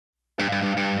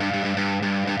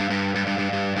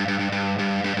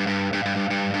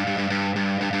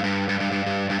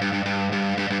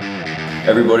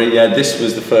everybody. Yeah, this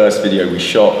was the first video we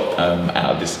shot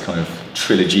out of this kind of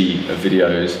trilogy of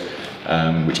videos,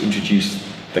 which introduced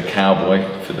the cowboy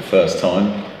for the first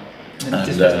time. And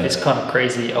just this kind of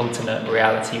crazy alternate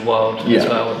reality world as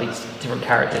well, where these different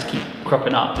characters keep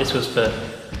cropping up. This was the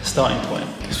starting point.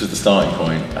 This was the starting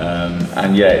point,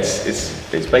 and yeah,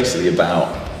 it's basically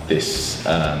about this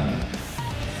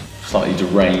slightly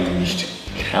deranged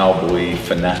cowboy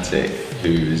fanatic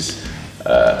who's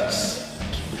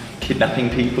kidnapping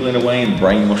people in a way and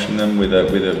brainwashing them with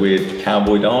a weird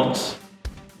cowboy dance.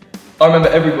 I remember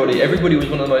everybody was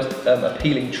one of the most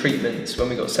appealing treatments when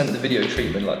we got sent the video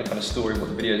treatment, like the kind of story of what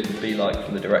the videos would be like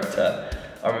from the director.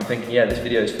 I remember thinking, yeah, this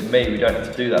video is for me, we don't have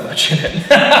to do that much in it.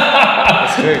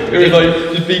 That's true. It was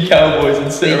like, just be cowboys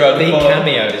and sit around the bar.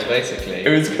 Cameos, basically. It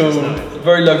was cool. Nice.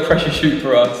 Very low pressure shoot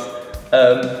for us.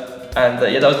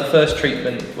 Yeah, that was the first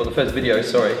treatment, well the first video,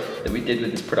 sorry, that we did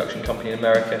with this production company in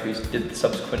America, who did the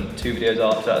subsequent 2 videos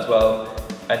after that as well.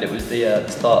 And it was the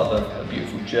start of a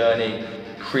beautiful journey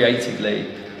creatively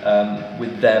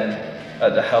with them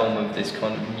at the helm of this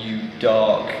kind of new,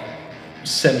 dark,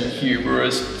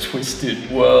 semi-humorous,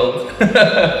 twisted world.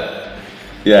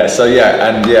 Yeah, so we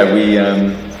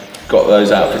got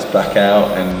those outfits back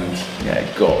out and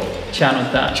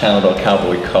channeled our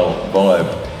cowboy cult vibe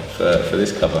for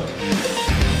this cover.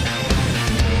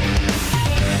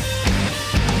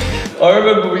 I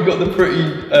remember we got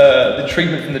the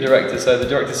treatment from the director. So the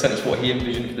director sent us what he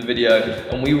envisioned for the video,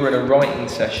 and we were in a writing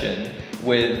session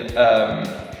with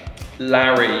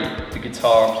Larry, the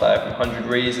guitar player from 100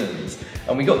 Reasons,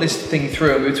 and we got this thing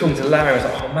through, and we were talking to Larry, and I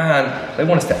was like, oh man, they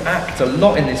want us to act a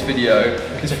lot in this video,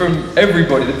 because from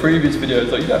everybody, the previous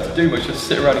videos, like, you don't have to do much, just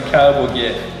sit around in cowboy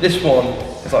gear. This one,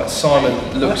 it's like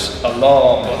Simon looks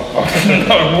alarmed.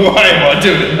 No way am I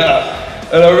doing that?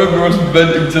 And I remember us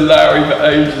venting to Larry for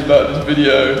ages about this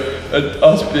video, and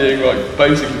us being like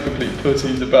basically complete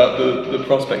pussies about the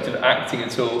prospect of acting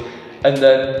at all. And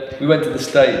then we went to the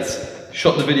States,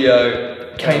 shot the video,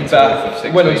 came back,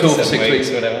 went on tour for 6 weeks,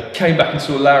 came back and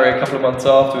saw Larry a couple of months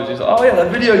afterwards. He was like, oh yeah, that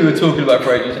video you were talking about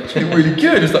for ages, it's really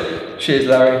good. It's like, cheers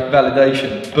Larry,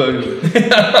 validation, boom.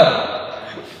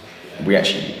 We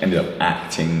actually ended up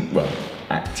acting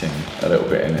a little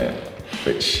bit in it,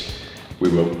 which we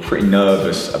were pretty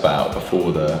nervous about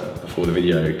before the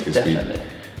video, because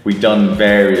we'd done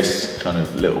various kind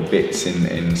of little bits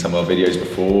in some of our videos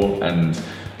before, and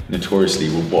notoriously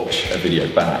we'll watch a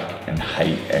video back and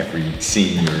hate every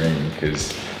scene you're in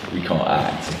because we can't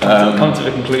act. Come to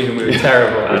the conclusion we were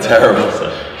terrible. We're terrible.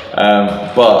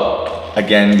 But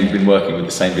again, we've been working with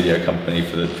the same video company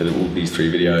for all these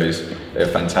 3 videos. They're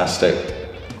fantastic.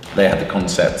 They had the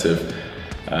concept of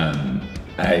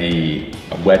a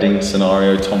wedding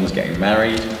scenario. Tom was getting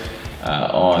married.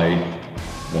 I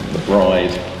want the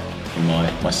bride for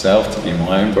myself to be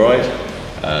my own bride.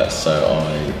 So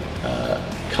I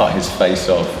cut his face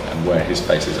off and wear his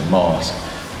face as a mask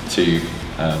to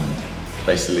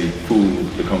basically fool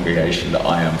the congregation that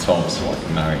I am Tom, so I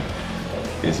can marry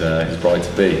his bride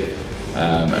to be.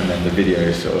 And then the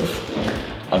video sort of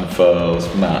unfurls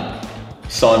from that.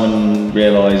 Simon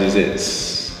realises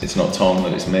it's not Tom,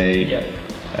 that it's me. Yeah.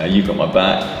 You've got my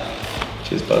back.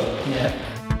 Cheers, bud. Yeah.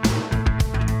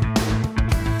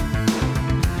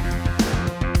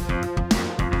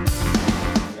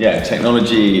 Yeah,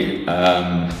 technology,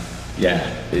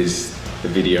 is the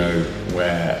video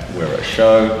where we're at a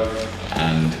show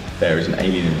and there is an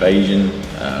alien invasion.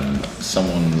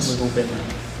 We've all been there.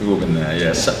 We've all been there,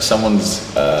 yeah.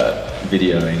 Someone's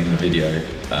videoing in the video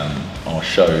our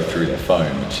show through their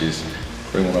phone, which is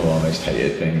probably one of our most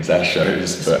hated things, our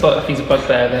shows. I think it's a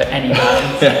bugbear that any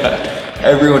band. Yeah,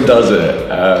 everyone does it,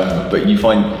 but you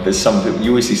find there's some people, you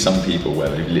always see some people where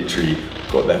they've literally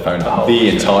got their phone up the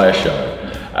entire show.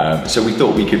 So we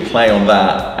thought we could play on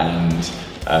that, and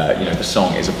the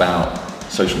song is about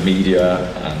social media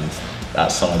and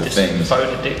that side of things.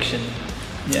 Phone addiction.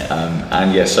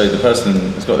 Yeah. So the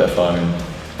person has got their phone,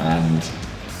 and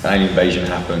an alien invasion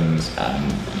happens,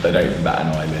 and they don't even bat an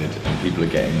eyelid, and people are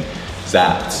getting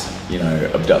zapped,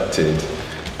 abducted,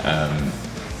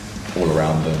 all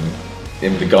around them.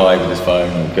 Even the guy with his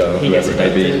phone, or girl, whoever it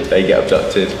may be, they get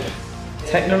abducted.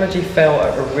 Technology fell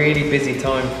at a really busy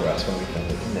time for us when we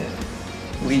filmed it, didn't it?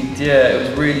 It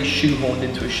was really shoehorned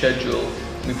into a schedule.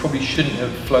 We probably shouldn't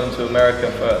have flown to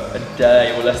America for a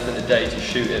day or less than a day to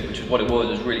shoot it, which is what it was.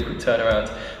 It was a really quick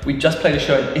turnaround. We just played a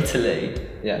show in Italy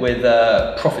with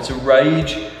Prophets of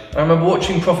Rage. I remember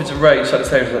watching Prophets of Rage, so I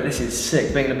was like, this is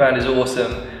sick, being in the band is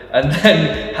awesome. and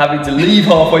then having to leave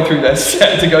halfway through their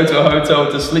set to go to a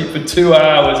hotel to sleep for 2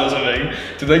 hours or something,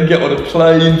 to then get on a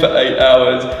plane for 8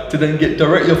 hours, to then get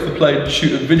directly off the plane and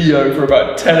shoot a video for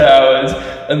about 10 hours,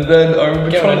 and then I remember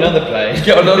get on another plane.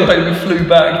 Get on another plane. We flew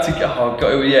back to get. Oh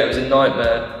god, yeah, it was a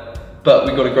nightmare, but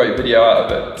we got a great video out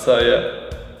of it. So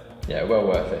yeah, well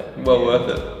worth it. Well worth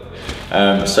it.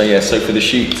 So for the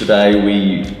shoot today,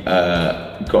 we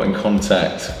got in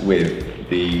contact with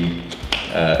the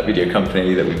video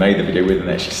company that we made the video with, and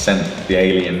they actually sent the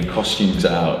alien costumes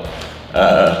out.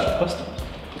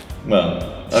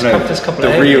 Well,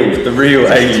 the real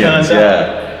aliens,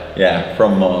 yeah,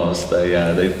 from Mars.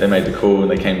 They made the call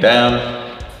and they came down,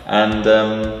 and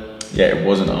yeah, it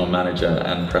wasn't our manager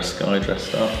and press guy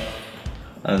dressed up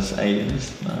as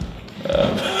aliens. No.